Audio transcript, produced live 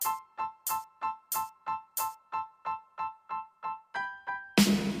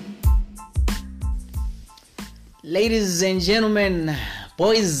Ladies and gentlemen,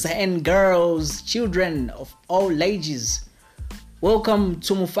 boys and girls, children of all ages, welcome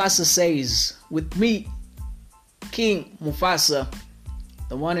to Mufasa Says with me, King Mufasa,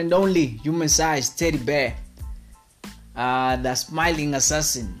 the one and only human-sized teddy bear, the smiling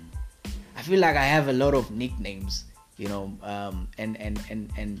assassin. I feel like I have a lot of nicknames, and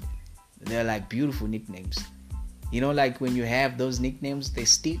they're like beautiful nicknames. Like when you have those nicknames, they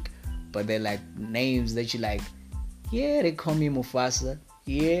stick, but they're like names that you like. Yeah, they call me Mufasa.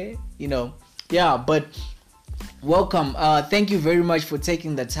 But welcome. Thank you very much for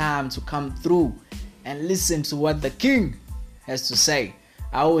taking the time to come through and listen to what the king has to say.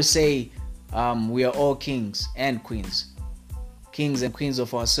 I always say we are all kings and queens. Kings and queens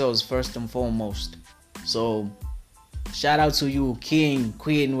of ourselves first and foremost. So shout out to you, king,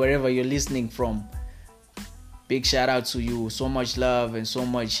 queen, wherever you're listening from. Big shout out to you. So much love and so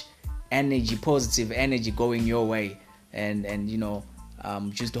much energy, positive energy going your way, and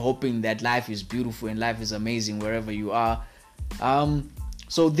just hoping that life is beautiful and life is amazing wherever you are.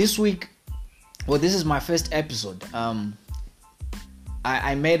 So this week, this is my first episode.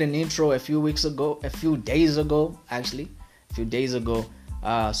 I made an intro a few days ago.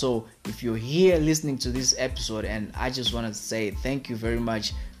 So if you're here listening to this episode, and I just want to say thank you very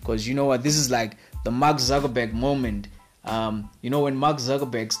much, because you know what, this is like the Mark Zuckerberg moment. When Mark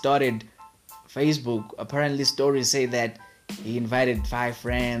Zuckerberg started Facebook, apparently stories say that he invited 5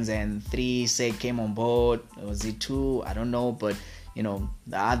 friends and 3 came on board. Or was it 2? I don't know, but the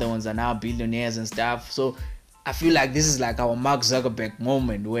other ones are now billionaires and stuff. So I feel like this is like our Mark Zuckerberg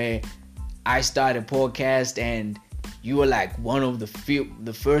moment, where I start a podcast and you are like one of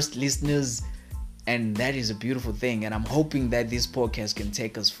the first listeners, and that is a beautiful thing. And I'm hoping that this podcast can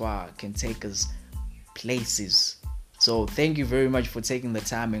take us far, can take us places. So thank you very much for taking the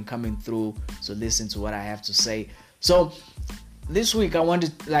time and coming through to listen to what I have to say. So this week I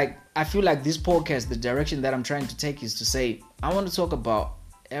feel like this podcast, the direction that I'm trying to take is to say, I want to talk about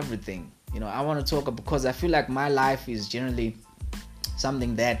everything. I want to talk because I feel like my life is generally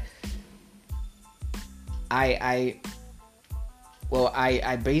something that I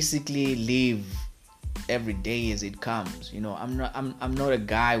basically live every day as it comes. I'm not a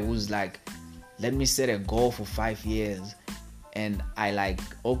guy who's like, let me set a goal for 5 years and I like,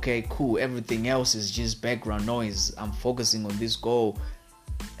 okay, cool, everything else is just background noise. I'm focusing on this goal,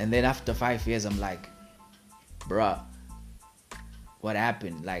 and then after 5 years I'm like, bruh, what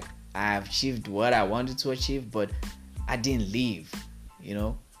happened? Like, I've achieved what I wanted to achieve, but I didn't live.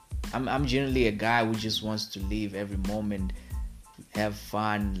 I'm generally a guy who just wants to live every moment, have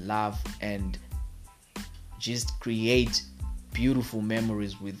fun, laugh, and just create beautiful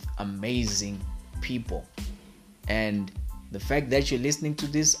memories with amazing people. And the fact that you're listening to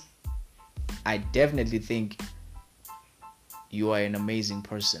this, I definitely think you are an amazing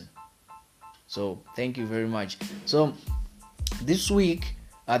person. So thank you very much. So this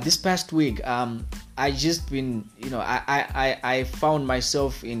past week, I just been, I found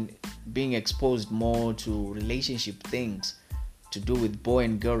myself in being exposed more to relationship things to do with boy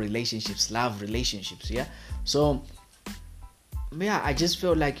and girl relationships, love relationships. So I just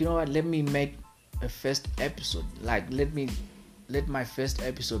felt like, let me make a first episode. Like, let my first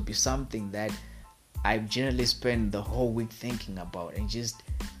episode be something that I generally spend the whole week thinking about, and just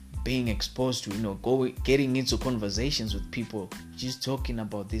being exposed to, getting into conversations with people, just talking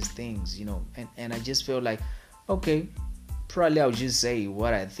about these things, and I just feel like, okay, probably I'll just say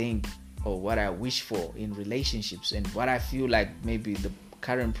what I think or what I wish for in relationships, and what I feel like maybe the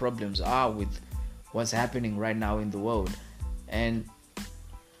current problems are with what's happening right now in the world. And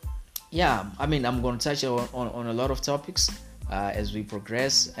I'm going to touch on a lot of topics as we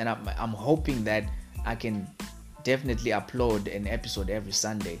progress, and I'm hoping that I can definitely upload an episode every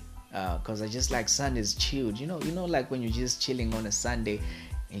Sunday, because I just like Sundays chilled. Like when you're just chilling on a Sunday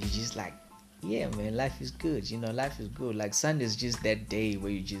and you're just like, yeah, man, life is good. Life is good. Like Sunday's just that day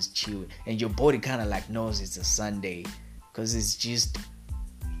where you just chill, and your body kind of like knows it's a Sunday, because it's just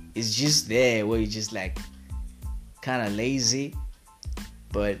there where you're just like kind of lazy,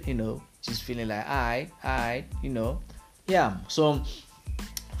 but just feeling like alright. So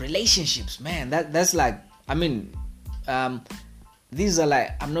relationships, man, that's like, these are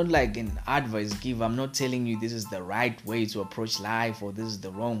like, I'm not like an advice giver. I'm not telling you this is the right way to approach life or this is the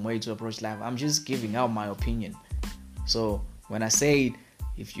wrong way to approach life. I'm just giving out my opinion. So when I say,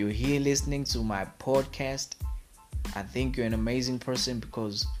 if you're here listening to my podcast, I think you're an amazing person,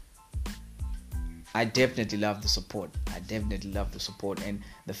 because I definitely love the support. And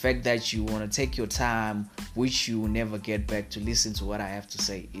the fact that you want to take your time, which you will never get back, to listen to what I have to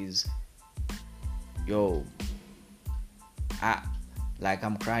say is,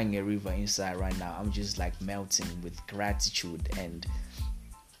 I'm crying a river inside right now. I'm just like melting with gratitude and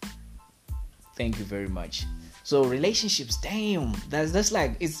thank you very much. So relationships, damn, that's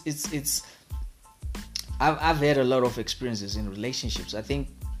like it's. I've had a lot of experiences in relationships. I think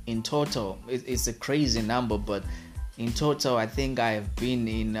in total it's a crazy number, but in total I think I've been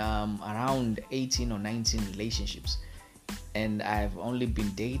in around 18 or 19 relationships, and I've only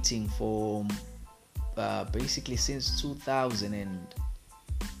been dating for basically since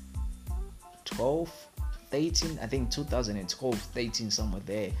 2012, 13. I think 2012, 13, somewhere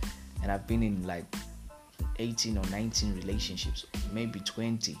there, and I've been in like 18 or 19 relationships, maybe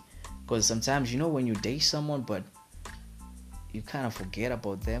 20. Because sometimes, when you date someone but you kind of forget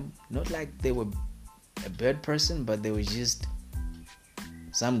about them, not like they were a bad person, but they were just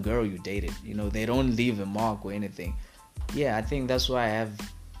some girl you dated, they don't leave a mark or anything. Yeah, I think that's why I have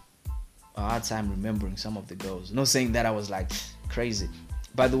a hard time remembering some of the girls. Not saying that I was like crazy.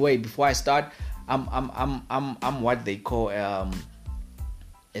 By the way, before I start, I'm what they call a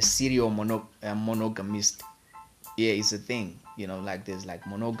serial monogamist. Yeah, it's a thing. Like there's like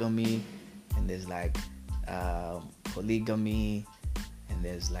monogamy, and there's like polygamy, and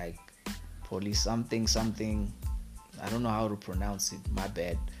there's like something. I don't know how to pronounce it. My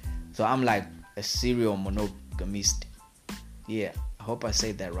bad. So I'm like a serial monogamist. Yeah, I hope I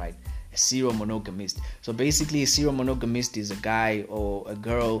said that right. A serial monogamist. So basically, a serial monogamist is a guy or a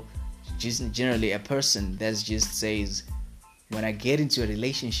girl, just generally a person that just says, when I get into a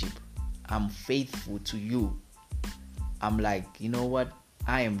relationship, I'm faithful to you. I'm like, you know what?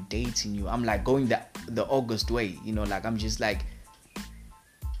 I am dating you. I'm like going the August way. Like I'm just like,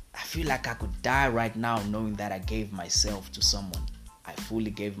 I feel like I could die right now knowing that I gave myself to someone. I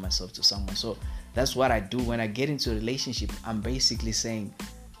fully gave myself to someone. So that's what I do when I get into a relationship. I'm basically saying,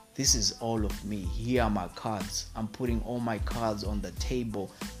 this is all of me. Here are my cards. I'm putting all my cards on the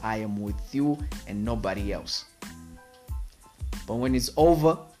table. I am with you and nobody else. But when it's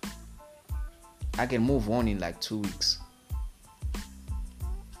over, I can move on in like 2 weeks,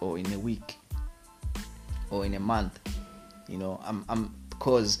 or in a week, or in a month. I'm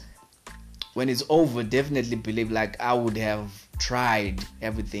because when it's over, definitely believe like I would have tried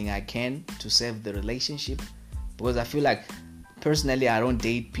everything I can to save the relationship, because I feel like personally I don't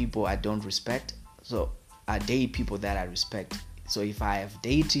date people I don't respect. So I date people that I respect. So if I have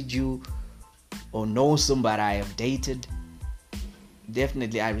dated you or know somebody I have dated,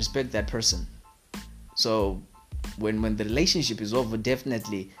 definitely I respect that person. So when the relationship is over,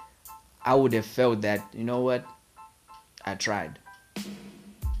 definitely I would have felt that, you know what, I tried.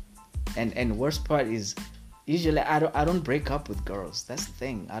 And worst part is, usually I don't break up with girls. That's the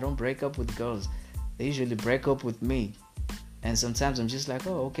thing. I don't break up with girls. They usually break up with me. And sometimes I'm just like,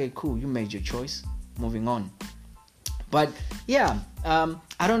 oh, okay, cool, you made your choice, moving on. But yeah,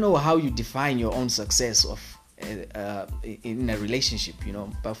 I don't know how you define your own success of in a relationship,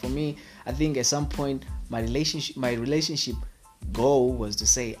 but for me, I think at some point my relationship goal was to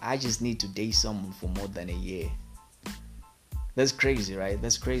say, I just need to date someone for more than a year. That's crazy, right?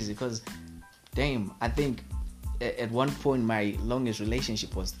 That's crazy, because damn, I think at one point my longest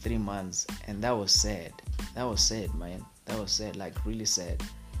relationship was 3 months, and that was sad, man. That was sad, like really sad.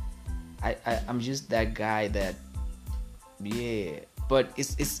 I'm just that guy that, yeah, but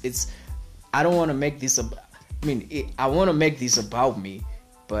it's I don't want to make this I want to make this about me,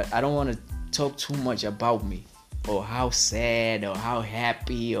 but I don't want to talk too much about me or how sad or how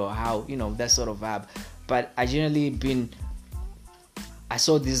happy or how, that sort of vibe. But I generally I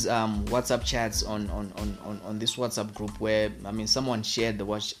saw these WhatsApp chats on this WhatsApp group where, someone shared the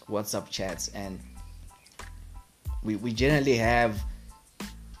WhatsApp chats, and we generally have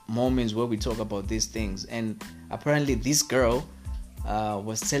moments where we talk about these things. And apparently this girl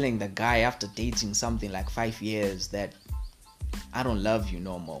was telling the guy, after dating something like 5 years, that I don't love you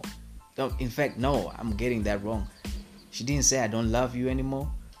no more. No, in fact, no, I'm getting that wrong. She didn't say I don't love you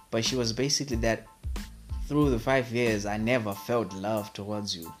anymore, but she was basically that through the 5 years I never felt love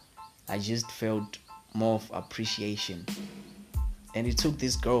towards you. I just felt more of appreciation. And it took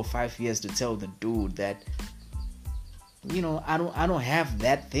this girl 5 years to tell the dude that, I don't have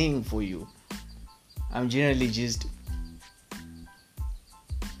that thing for you. I'm generally just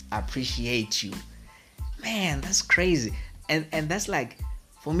appreciate you. Man, that's crazy. And that's like,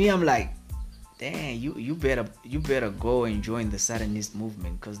 for me, I'm like, damn, you better go and join the Satanist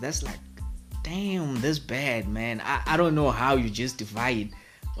movement, because that's like, damn, that's bad, man. I don't know how you justify it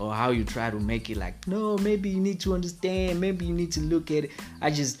or how you try to make it like, no, maybe you need to understand, maybe you need to look at it. I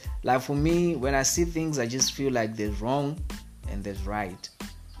just, like, for me, when I see things, I just feel like there's wrong and there's right.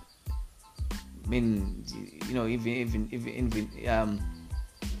 mean, even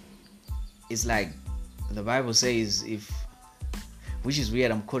it's like the Bible says, if, which is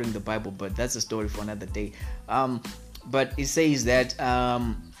weird, I'm quoting the Bible, but that's a story for another day. But it says that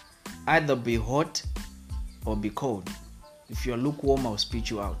either be hot or be cold. If you're lukewarm, I'll spit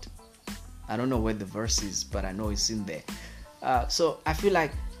you out. I don't know where the verse is, but I know it's in there. So I feel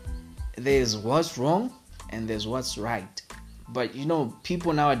like there's what's wrong and there's what's right. But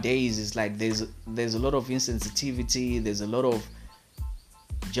people nowadays, is like there's a lot of insensitivity, there's a lot of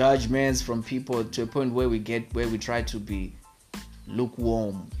judgments from people, to a point where we try to be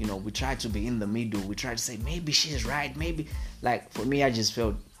lukewarm. We try to be in the middle. We try to say maybe she's right, maybe. Like for me, I just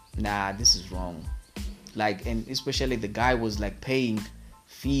felt, nah, this is wrong. Like, and especially the guy was like paying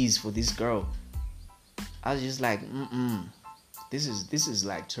fees for this girl. I was just like, this is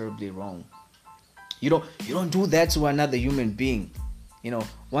like terribly wrong. You don't do that to another human being.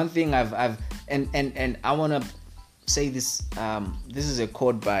 One thing I've and I want to say this. This is a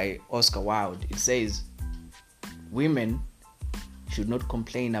quote by Oscar Wilde. It says, women should not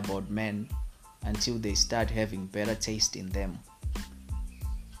complain about men until they start having better taste in them.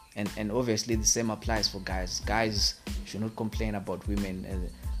 And obviously the same applies for guys. Guys should not complain about women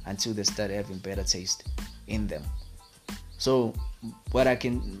until they start having better taste in them. So what I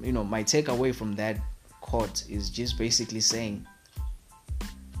can, my takeaway from that quote is just basically saying,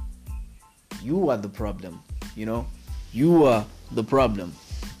 you are the problem. You are the problem.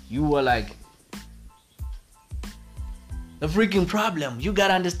 You are like the freaking problem. You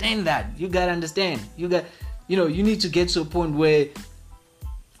gotta understand that. You need to get to a point where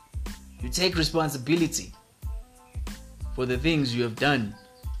you take responsibility for the things you have done.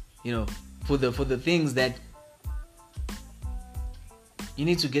 For the things that you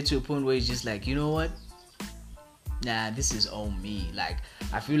need to get to a point where it's just like, you know what? Nah, this is on me. Like,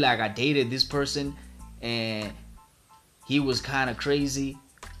 I feel like I dated this person and he was kind of crazy,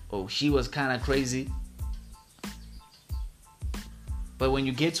 or she was kind of crazy. But when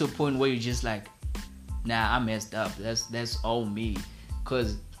you get to a point where you're just like, nah, I messed up. That's all me.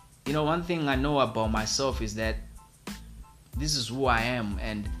 Because, one thing I know about myself is that this is who I am,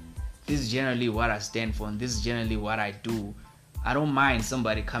 and this is generally what I stand for, and this is generally what I do. I don't mind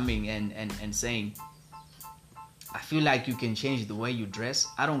somebody coming and saying, I feel like you can change the way you dress.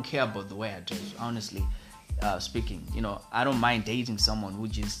 I don't care about the way I dress, honestly speaking. I don't mind dating someone who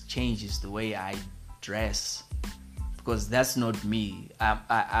just changes the way I dress, because that's not me.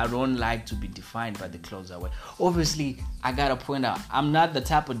 I don't like to be defined by the clothes I wear. Obviously, I gotta point out, I'm not the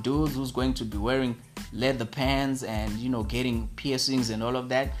type of dude who's going to be wearing leather pants and getting piercings and all of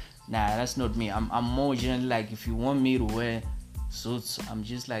that. Nah, that's not me. I'm more generally like, if you want me to wear suits, I'm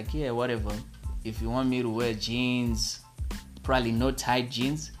just like, yeah, whatever. If you want me to wear jeans, probably not tight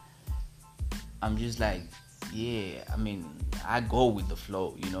jeans, I'm just like, yeah, I mean, I go with the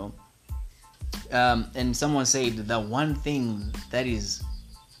flow, and someone said the one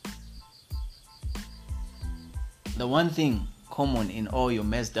thing common in all your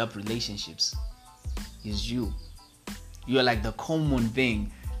messed up relationships is you. You're like the common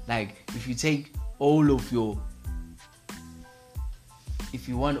thing. Like, if you take all of your, if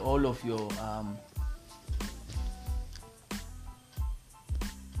you want all of your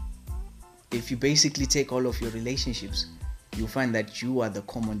if you basically take all of your relationships, you'll find that you are the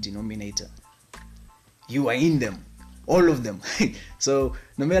common denominator. You are in them, all of them. So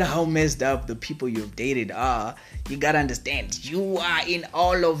no matter how messed up the people you've dated are, you gotta understand, you are in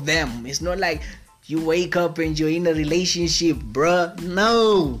all of them. It's not like you wake up and you're in a relationship, bruh.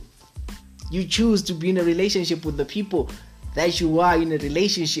 No, you choose to be in a relationship with the people that you are in a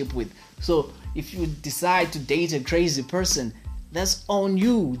relationship with. So if you decide to date a crazy person, that's on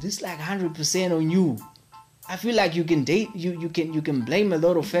you. This is like 100% on you. I feel like you can date, you can blame a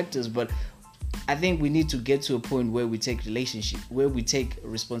lot of factors, but I think we need to get to a point where we take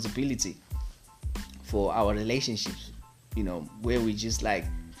responsibility for our relationships. Where we just like,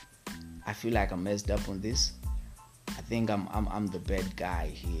 I feel like I'm messed up on this. I think I'm the bad guy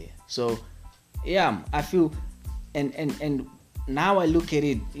here. So yeah, I feel, and now I look at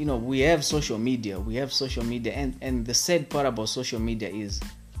it, we have social media, and the sad part about social media is,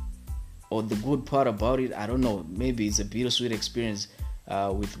 or the good part about it, I don't know, maybe it's a bittersweet experience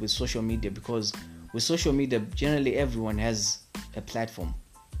with social media, because with social media, generally everyone has a platform.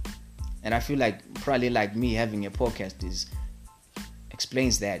 And I feel like probably like me having a podcast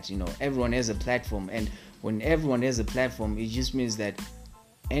explains that, everyone has a platform. And when everyone has a platform, it just means that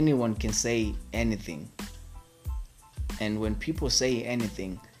anyone can say anything. And when people say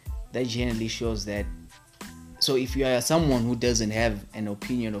anything, that generally shows that, so if you are someone who doesn't have an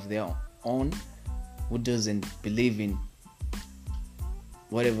opinion of their own, who doesn't believe in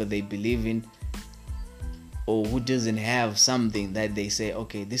whatever they believe in, or who doesn't have something that they say,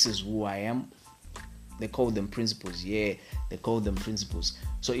 okay, this is who I am. They call them principles. Yeah, they call them principles.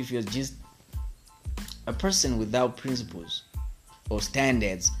 So if you're just a person without principles or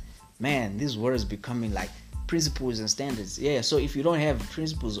standards, man, this word is becoming like principles and standards. Yeah, so if you don't have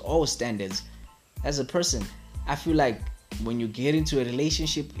principles or standards as a person, I feel like when you get into a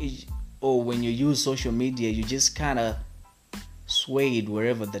relationship or when you use social media, you just kind of swayed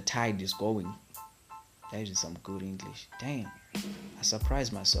wherever the tide is going. That is some good English. Damn, I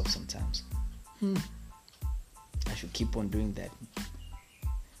surprise myself sometimes. I should keep on doing that.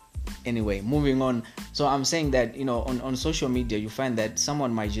 Anyway, moving on. So I'm saying that, on social media, you find that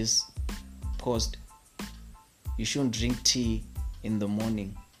someone might just post, you shouldn't drink tea in the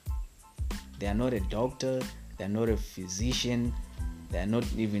morning. They are not a doctor, they are not a physician, they are not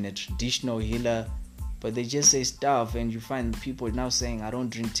even a traditional healer, but they just say stuff, and you find people now saying, I don't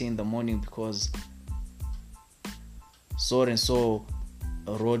drink tea in the morning because so and so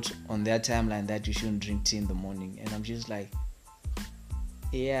wrote on their timeline that you shouldn't drink tea in the morning. And I'm just like,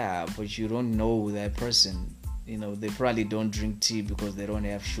 yeah, but you don't know that person. They probably don't drink tea because they don't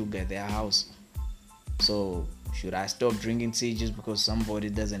have sugar at their house. So should I stop drinking tea just because somebody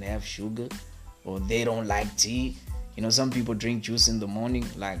doesn't have sugar or they don't like tea? Some people drink juice in the morning.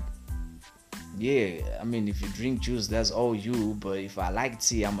 Like, yeah, I mean, if you drink juice, that's all you. But if I like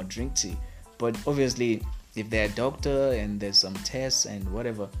tea, I'm gonna drink tea. But obviously, if they're a doctor and there's some tests and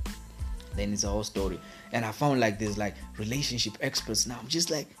whatever, then it's a whole story. And I found like there's like relationship experts now. I'm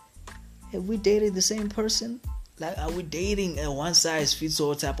just like, have we dated the same person? Like, are we dating a one size fits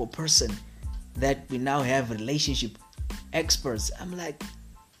all type of person that we now have relationship experts? I'm like,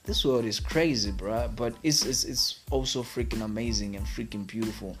 this world is crazy, bro. But it's also freaking amazing and freaking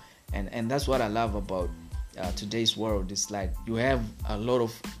beautiful. And that's what I love about today's world. It's like you have a lot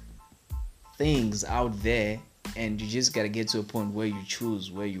of things out there, and you just gotta get to a point where you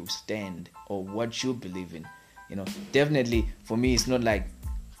choose where you stand or what you believe in. Definitely for me, it's not like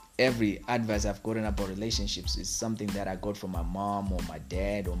every advice I've gotten about relationships is something that I got from my mom or my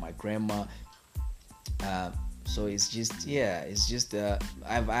dad or my grandma. So it's just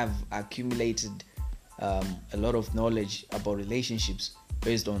I've accumulated a lot of knowledge about relationships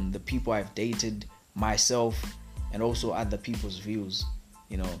based on the people I've dated, myself, and also other people's views.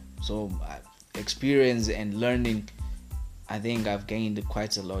 So experience and learning, I think I've gained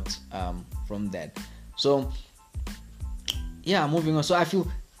quite a lot from that. So yeah, moving on. So I feel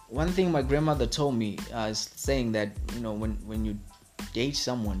one thing my grandmother told me is saying that when you date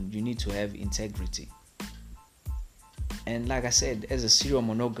someone, you need to have integrity. And like I said, as a serial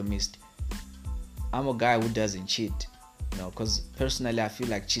monogamist, I'm a guy who doesn't cheat, because personally I feel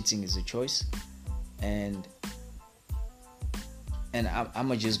like cheating is a choice. And I'm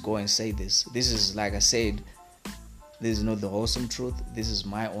gonna just go and say this. This is, like I said, this is not the wholesome truth. This is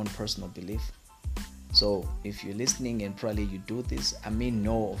my own personal belief. So if you're listening and probably you do this, I mean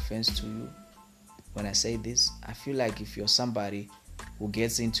no offense to you when I say this. I feel like if you're somebody who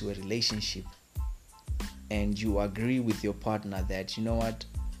gets into a relationship and you agree with your partner that, you know what,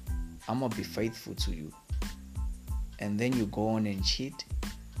 I'm gonna be faithful to you, and then you go on and cheat,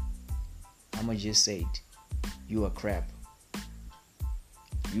 I'm gonna just say it. You are crap.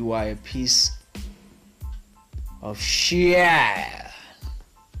 You are a piece of shit.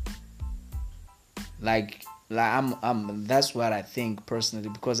 Like I'm that's what I think personally,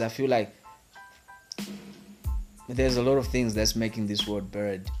 because I feel like there's a lot of things that's making this world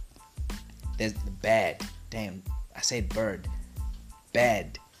bad. There's bad. Damn, I said bird.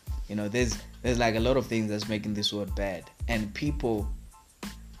 Bad. There's like a lot of things that's making this world bad. And people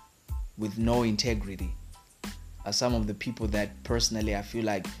with no integrity are some of the people that personally I feel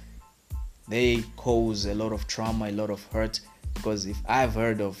like they cause a lot of trauma, a lot of hurt. Because if I've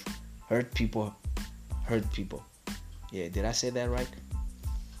heard of hurt people. Yeah, did I say that right?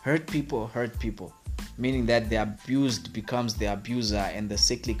 Hurt people. Meaning that the abused becomes the abuser, and the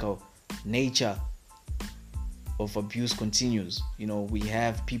cyclical nature of abuse continues. We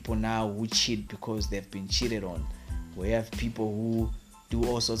have people now who cheat because they've been cheated on. We have people who do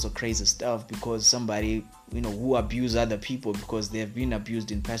all sorts of crazy stuff because somebody, who abuse other people because they've been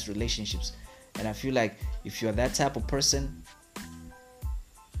abused in past relationships. And I feel like if you're that type of person,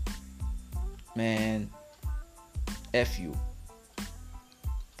 man, F you.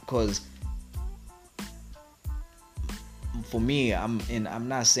 Because for me, I'm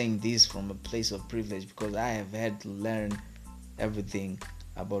not saying this from a place of privilege, because I have had to learn everything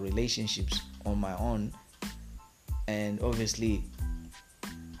about relationships on my own. And obviously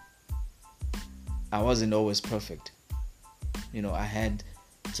I wasn't always perfect. I had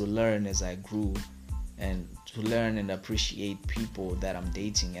to learn as I grew, and to learn and appreciate people that I'm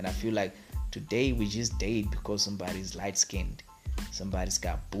dating. And I feel like today we just date because somebody's light skinned, somebody's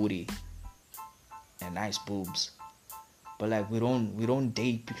got booty and nice boobs. But like we don't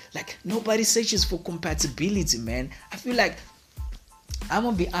date, like nobody searches for compatibility, man. I feel like, I'm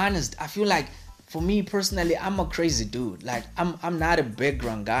gonna be honest, I feel like for me personally, I'm a crazy dude. Like I'm not a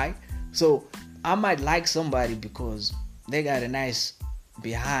background guy. So I might like somebody because they got a nice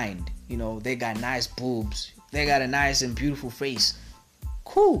behind, they got nice boobs, they got a nice and beautiful face.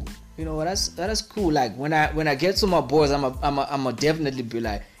 Cool. That's cool. Like when I get to my boys, I'm definitely be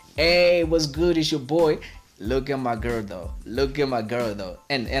like, hey, what's good? It's your boy. Look at my girl though.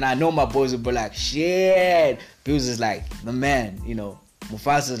 And I know my boys will be like, shit. Bills is like the man,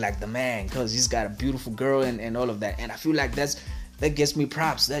 Mufasa is like the man because he's got a beautiful girl and all of that. And I feel like that gets me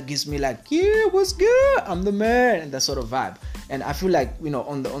props. That gives me like, yeah, what's good? I'm the man. And that sort of vibe. And I feel like,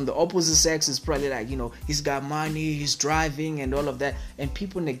 on the opposite sex, it's probably like, he's got money, he's driving and all of that. And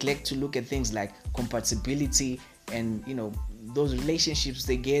people neglect to look at things like compatibility and, those relationships.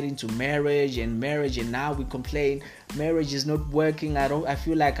 They get into marriage, and now we complain marriage is not working. I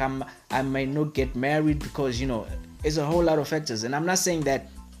feel like I might not get married because, it's a whole lot of factors. And I'm not saying that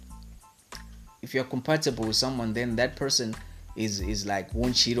if you're compatible with someone, then that person is like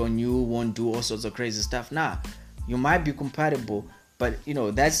won't cheat on you, won't do all sorts of crazy stuff. Nah, you might be compatible, but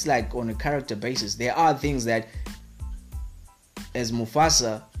that's like on a character basis. There are things that, as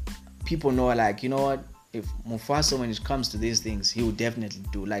Mufasa, people know, like, what, if Mufasa, when it comes to these things, he will definitely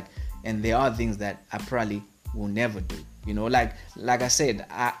do. Like, and there are things that I probably will never do. Like I said,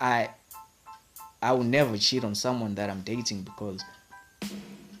 I will never cheat on someone that I'm dating, because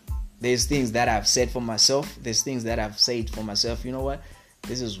there's things that I've said for myself. There's things that I've said for myself. You know what?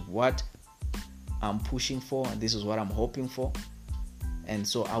 This is what I'm pushing for. This is what I'm hoping for. And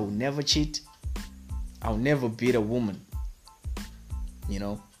so I will never cheat. I will never beat a woman.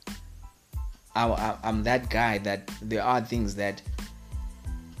 I'm that guy that there are things that,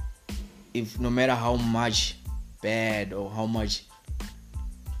 if no matter how much bad or how much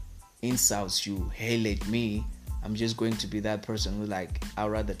insults you hail at me, I'm just going to be that person who's like, I'd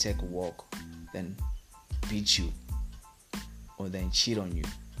rather take a walk than beat you or than cheat on you.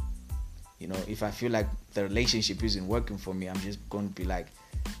 If I feel like the relationship isn't working for me, I'm just going to be like,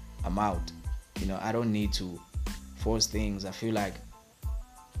 I'm out. I don't need to force things. I feel like,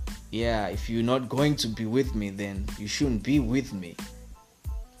 yeah, if you're not going to be with me, then you shouldn't be with me.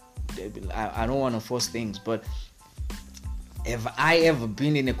 I don't want to force things. But have I ever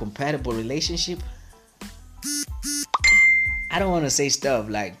been in a compatible relationship? I don't want to say stuff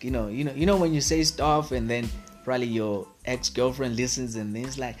like, when you say stuff and then probably your ex-girlfriend listens and then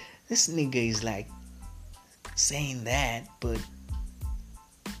it's like, this nigga is like saying that, but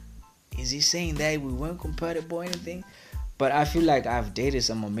is he saying that we weren't compatible or anything? But I feel like I've dated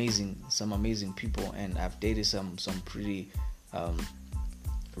some amazing people, and I've dated some pretty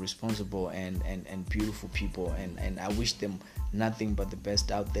responsible and beautiful people, and I wish them nothing but the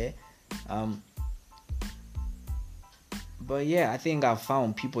best out there. But yeah, I think I've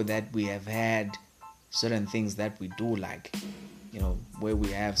found people that we have had certain things that we do like, where we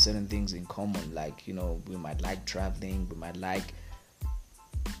have certain things in common. Like, we might like traveling, we might like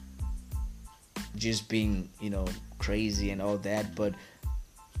just being, crazy and all that. But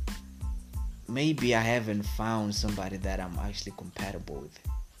maybe I haven't found somebody that I'm actually compatible with.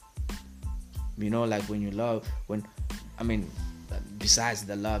 Like besides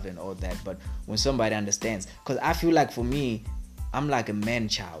the love and all that, but when somebody understands, because I feel like for me, I'm like a man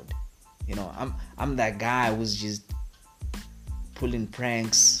child. I'm that guy who's just pulling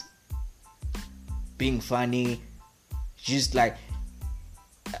pranks, being funny, just like,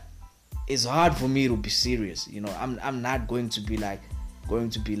 it's hard for me to be serious. I'm not going to be like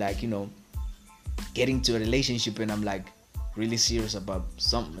getting to a relationship and I'm like really serious about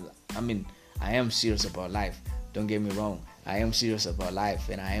something. I am serious about life, don't get me wrong. I am serious about life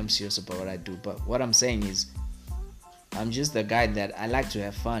and I am serious about what I do. But what I'm saying is, I'm just the guy that I like to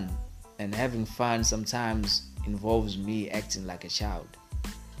have fun, and having fun sometimes involves me acting like a child.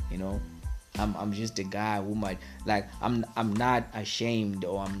 I'm just a guy who might, like, I'm not ashamed,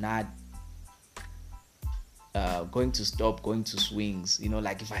 or I'm not going to stop going to swings.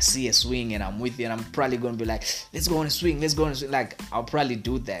 Like if I see a swing and I'm with you, and I'm probably going to be like, let's go on a swing. Like, I'll probably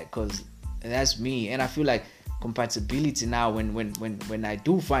do that because that's me. And I feel like compatibility now, when I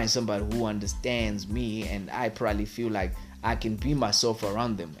do find somebody who understands me, and I probably feel like I can be myself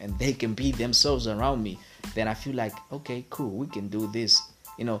around them and they can be themselves around me, then I feel like, okay, cool, we can do this.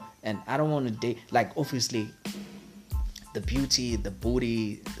 And I don't want to date, like, obviously the beauty, the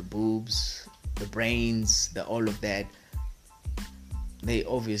booty, the boobs, the brains, the all of that, they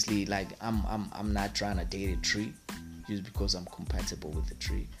obviously, like, I'm not trying to date a tree just because I'm compatible with the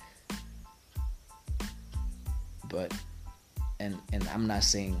tree. But and I'm not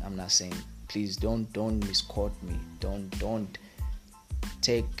saying, please don't misquote me. Don't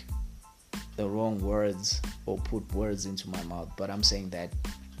take the wrong words or put words into my mouth. But I'm saying that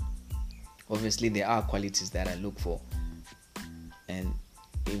obviously there are qualities that I look for. And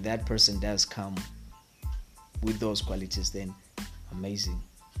if that person does come with those qualities, then amazing.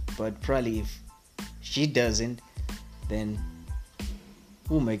 But probably if she doesn't, then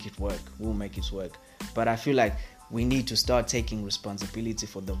we'll make it work. But I feel like we need to start taking responsibility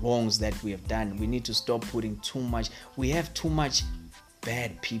for the wrongs that we have done. We need to stop putting too much. We have too much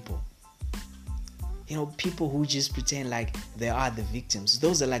bad people. People who just pretend like they are the victims.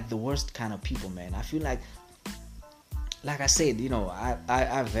 Those are like the worst kind of people, man. I feel like I said,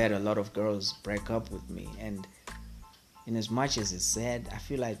 I've had a lot of girls break up with me, and in as much as it's sad, I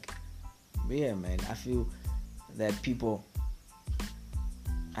feel like, yeah, man, I feel that people,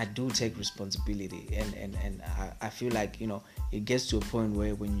 I do take responsibility, and I feel like, it gets to a point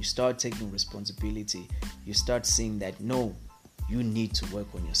where when you start taking responsibility, you start seeing that, no, you need to work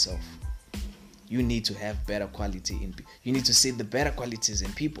on yourself. You need to have better quality you need to see the better qualities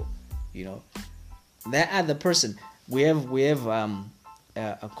in people. That other person, we have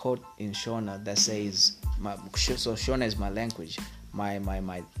a quote in Shona that says, so Shona is my language, my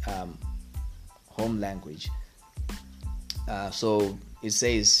home language. So it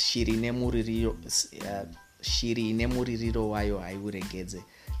says, shiri nemuririro wayo haiuregedze,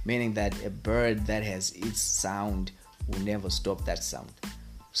 meaning that a bird that has its sound will never stop that sound.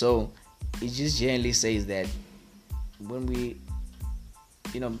 So it just generally says that when we,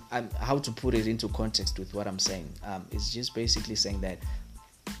 how to put it into context with what I'm saying, it's just basically saying that,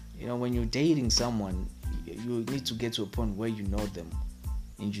 when you're dating someone, you need to get to a point where you know them,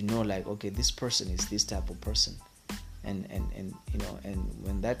 and like, okay, this person is this type of person, and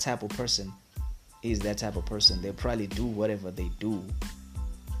when that type of person is that type of person, they'll probably do whatever they do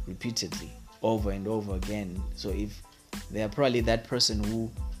repeatedly over and over again. So if they are probably that person who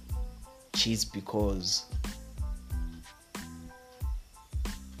cheats because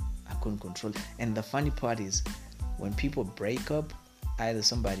I couldn't control. And the funny part is, when people break up, either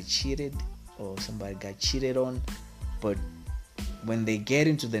somebody cheated or somebody got cheated on, but when they get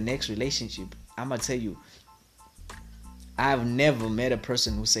into the next relationship, I'm gonna tell you, I've never met a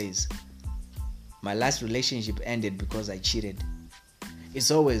person who says, my last relationship ended because I cheated.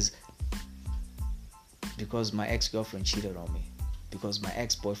 It's always because my ex-girlfriend cheated on me, because my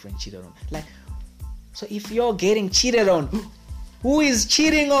ex-boyfriend cheated on me. Like, so if you're getting cheated on, who is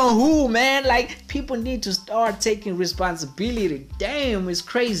cheating on who, man? Like, people need to start taking responsibility. Damn, it's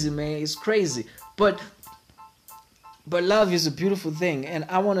crazy, man. It's crazy. But love is a beautiful thing, and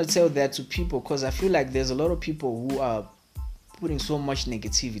I want to tell that to people, because I feel like there's a lot of people who are putting so much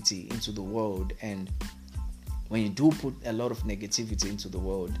negativity into the world. And when you do put a lot of negativity into the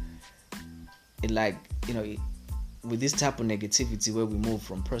world, it, like, with this type of negativity, where we move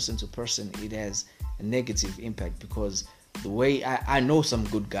from person to person, it has a negative impact. Because the way I know some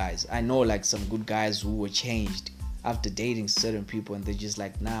good guys, I know like some good guys who were changed after dating certain people, and they're just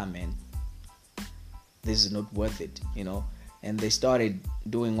like, nah, man, this is not worth it, and they started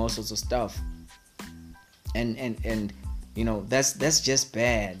doing all sorts of stuff, and that's just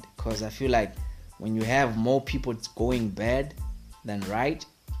bad. Because I feel like when you have more people going bad than right,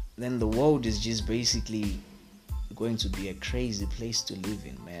 then the world is just basically going to be a crazy place to live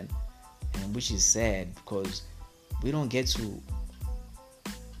in, man. And which is sad, because we don't get to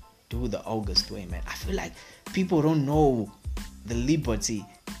do the August way, man. I feel like people don't know the liberty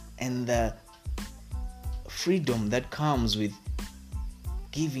and the freedom that comes with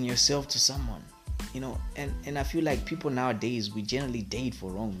giving yourself to someone, and I feel like people nowadays, we generally date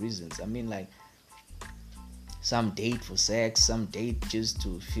for wrong reasons. I mean, like, some date for sex, some date just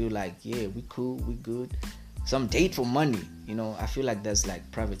to feel like, yeah, we cool, we good. Some date for money. I feel like that's like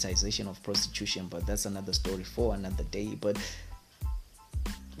privatization of prostitution, but that's another story for another day. But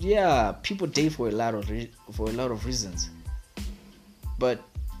yeah, people date for a lot of reasons. But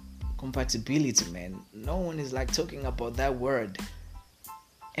compatibility, man, no one is like talking about that word.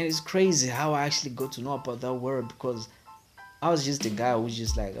 And it's crazy how I actually got to know about that word, because I was just a guy who was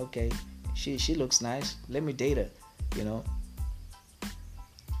just like, okay, she looks nice, let me date her,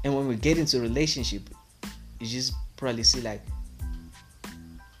 And when we get into a relationship, you just probably see like,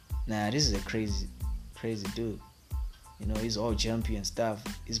 nah, this is a crazy dude, he's all jumpy and stuff.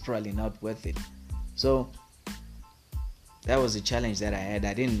 It's probably not worth it. So that was a challenge that I had.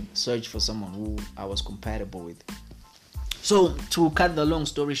 I didn't search for someone who I was compatible with. So to cut the long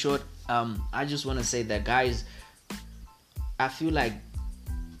story short, I just want to say that, guys, I feel like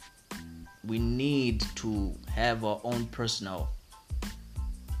we need to have our own personal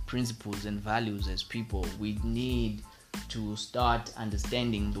principles and values as people. We need to start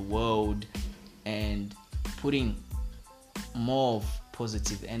understanding the world and putting more of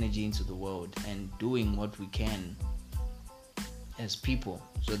positive energy into the world and doing what we can as people,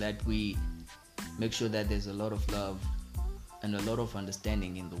 so that we make sure that there's a lot of love and a lot of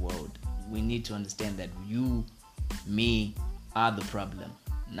understanding in the world. We need to understand that you, me, are the problem,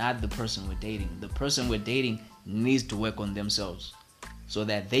 not the person we're dating. The person we're dating needs to work on themselves so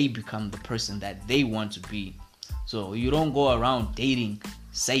that they become the person that they want to be. So you don't go around dating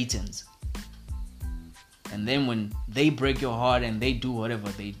Satans, and then when they break your heart and they do whatever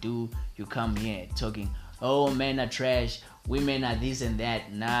they do, you come here talking, oh, men are trash, women are this and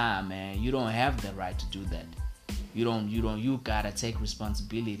that. Nah, man, you don't have the right to do that. You gotta take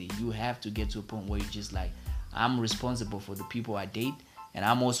responsibility. You have to get to a point where you're just like, I'm responsible for the people I date, and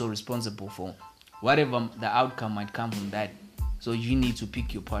I'm also responsible for whatever the outcome might come from that. So you need to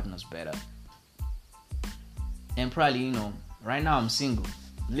pick your partners better. And probably, right now I'm single,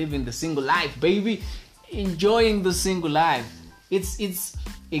 living the single life, baby, enjoying the single life.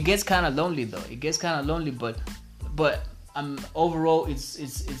 It gets kind of lonely though. It gets kind of lonely, but overall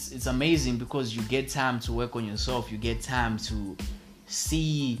it's amazing, because you get time to work on yourself. You get time to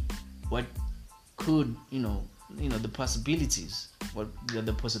see what could, the possibilities,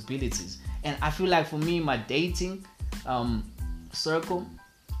 the possibilities. And I feel like for me, my dating circle,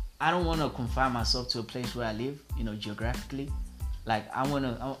 I don't want to confine myself to a place where I live, geographically. Like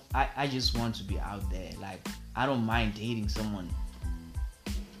I just want to be out there. Like I don't mind dating someone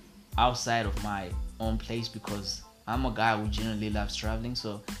outside of my own place, because I'm a guy who generally loves traveling.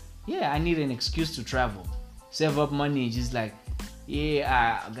 So yeah, I need an excuse to travel, save up money, just like,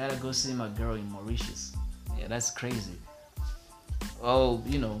 yeah, I gotta go see my girl in Mauritius. Yeah, that's crazy. Oh,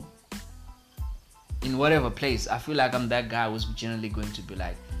 in whatever place, I feel like I'm that guy who's generally going to be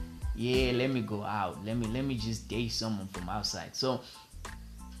like, yeah, let me go out, let me just date someone from outside. So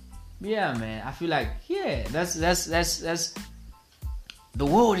yeah, man, I feel like, yeah, that's the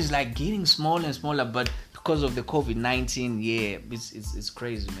world is like getting smaller and smaller, but because of the COVID-19, yeah, it's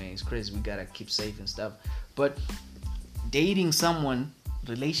crazy, man. It's crazy. We gotta keep safe and stuff. But dating someone,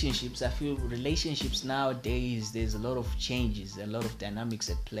 relationships, I feel relationships nowadays, there's a lot of changes, a lot of dynamics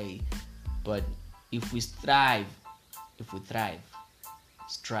at play. But if we strive,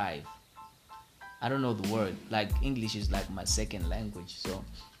 strive. I don't know the word. Like English is like my second language. So,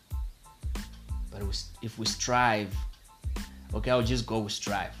 but if we strive, okay, I'll just go with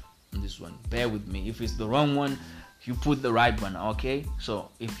strive on this one. Bear with me. If it's the wrong one, you put the right one. Okay. So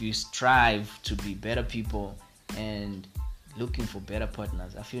if you strive to be better people and looking for better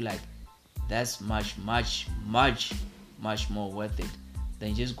partners, I feel like that's much more worth it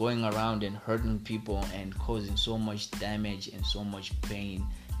than just going around and hurting people and causing so much damage and so much pain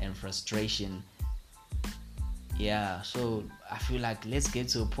and frustration. Yeah, so I feel like let's get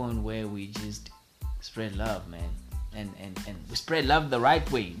to a point where we just spread love, man. And we spread love the right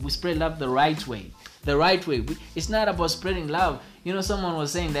way. We spread love the right way. The right way. It's not about spreading love. Someone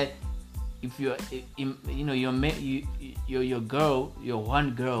was saying that if your girl, your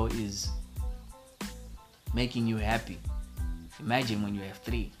one girl is making you happy, imagine when you have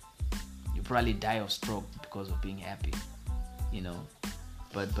 3, you probably die of stroke because of being happy.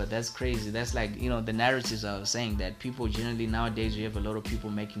 But that's crazy. That's like, the narratives I was saying, that people generally nowadays, we have a lot of people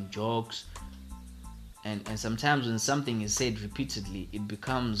making jokes, and sometimes when something is said repeatedly,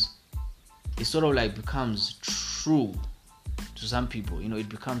 it sort of like becomes true to some people. It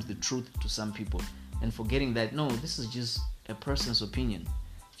becomes the truth to some people, and forgetting that, no, this is just a person's opinion.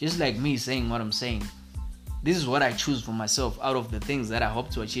 Just like me saying what I'm saying, this is what I choose for myself out of the things that I hope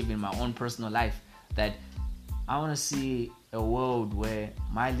to achieve in my own personal life. That I want to see a world where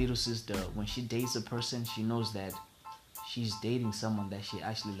my little sister, when she dates a person, she knows that she's dating someone that she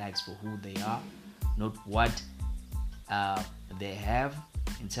actually likes for who they are, not what they have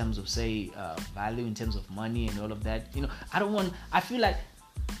in terms of, say, value, in terms of money and all of that. I feel like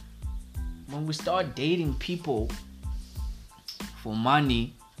when we start dating people for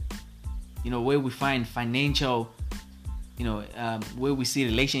money, where we find financial, where we see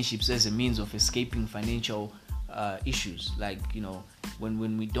relationships as a means of escaping financial issues, like,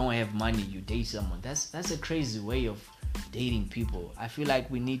 when we don't have money, you date someone. That's a crazy way of dating people. I feel like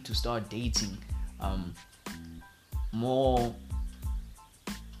we need to start dating more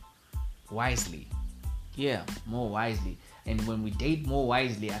wisely. Yeah, more wisely. And when we date more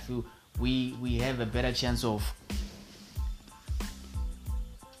wisely, I feel we have a better chance of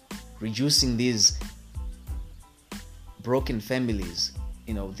reducing these broken families,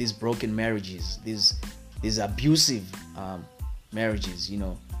 these broken marriages, these abusive marriages,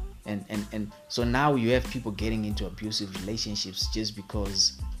 and so now you have people getting into abusive relationships just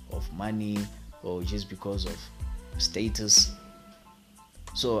because of money or just because of status.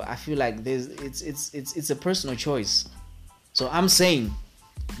 So I feel like it's a personal choice. So I'm saying,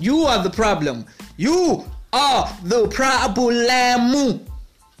 you are the problem. You are the problem.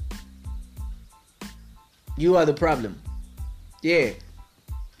 You are the problem. Yeah,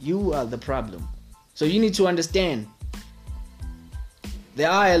 you are the problem. So you need to understand,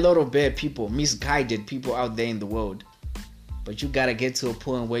 there are a lot of bad people, misguided people out there in the world. But you gotta get to a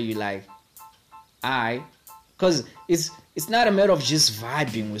point where you like, because it's not a matter of just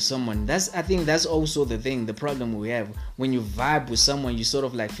vibing with someone. I think that's also the thing, the problem we have. When you vibe with someone, you sort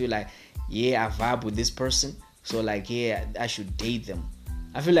of like feel like, yeah, I vibe with this person, so like, yeah, I should date them.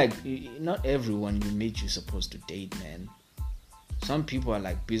 I feel like not everyone you meet you're supposed to date, man. Some people are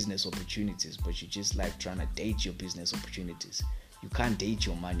like business opportunities, but you just like trying to date your business opportunities. You can't date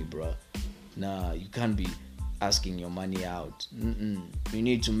your money, bro. Nah, you can't be asking your money out. You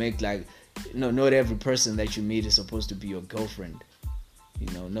need to make like, not every person that you meet is supposed to be your girlfriend.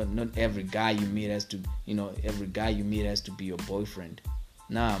 Not every guy you meet has to, every guy you meet has to be your boyfriend.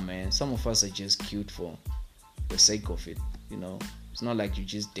 Nah, man. Some of us are just cute for the sake of it. It's not like you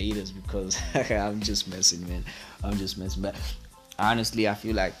just date us because I'm just messing, man. I'm just messing. But honestly, I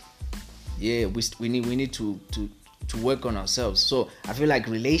feel like, yeah, we need to work on ourselves. So I feel like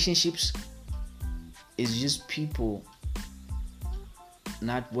relationships is just people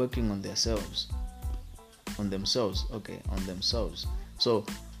not working on themselves. So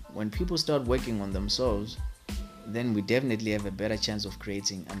when people start working on themselves, then we definitely have a better chance of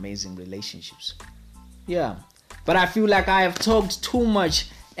creating amazing relationships. Yeah, but I feel like I have talked too much,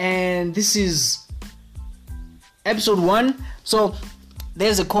 and this is episode 1. So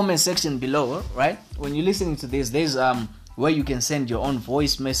there's a comment section below, right? When you're listening to this, there's where you can send your own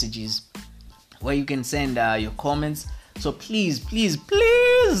voice messages, where you can send your comments. So please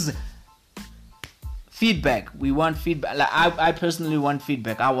feedback. We want feedback. Like I personally want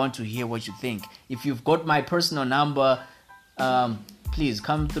feedback. I want to hear what you think. If you've got my personal number, please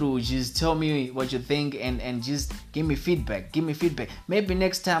come through. Just tell me what you think and just give me feedback. Maybe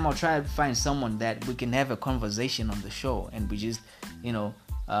next time I'll try to find someone that we can have a conversation on the show, and we just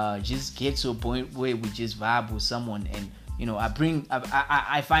just get to a point where we just vibe with someone. And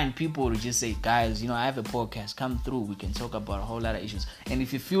I find people to just say, guys, I have a podcast, come through, we can talk about a whole lot of issues. And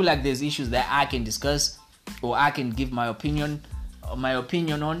if you feel like there's issues that I can discuss or I can give my opinion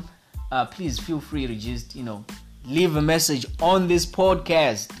on, please feel free to just leave a message on this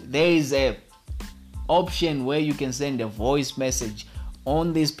podcast. There is a option where you can send a voice message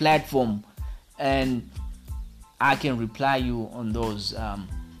on this platform, and I can reply you on those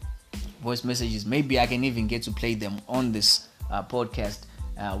voice messages. Maybe I can even get to play them on this podcast,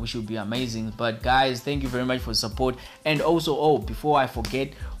 which would be amazing. But guys, thank you very much for support. And also, before I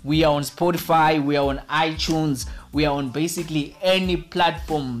forget, we are on Spotify, we are on iTunes, we are on basically any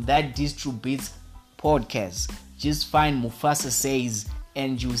platform that distributes podcasts. Just find Mufasa Says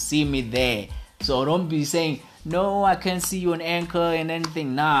and you see me there. So don't be saying, no, I can't see you on Anchor and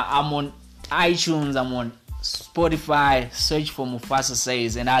anything. Nah, I'm on iTunes, I'm on Spotify. Search for Mufasa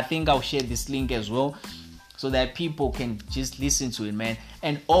Says, and I think I'll share this link as well so that people can just listen to it, man.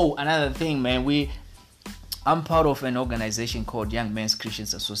 And another thing, man, I'm part of an organization called Young Men's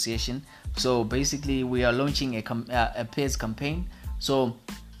Christians Association. So basically we are launching a pairs campaign. So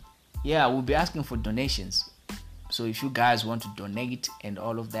yeah, we'll be asking for donations. So if you guys want to donate and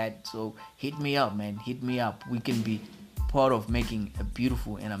all of that, so hit me up, man. Hit me up. We can be part of making a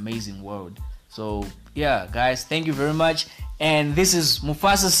beautiful and amazing world. So yeah, guys, thank you very much. And this is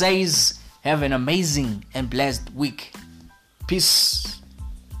Mufasa Says. Have an amazing and blessed week. Peace.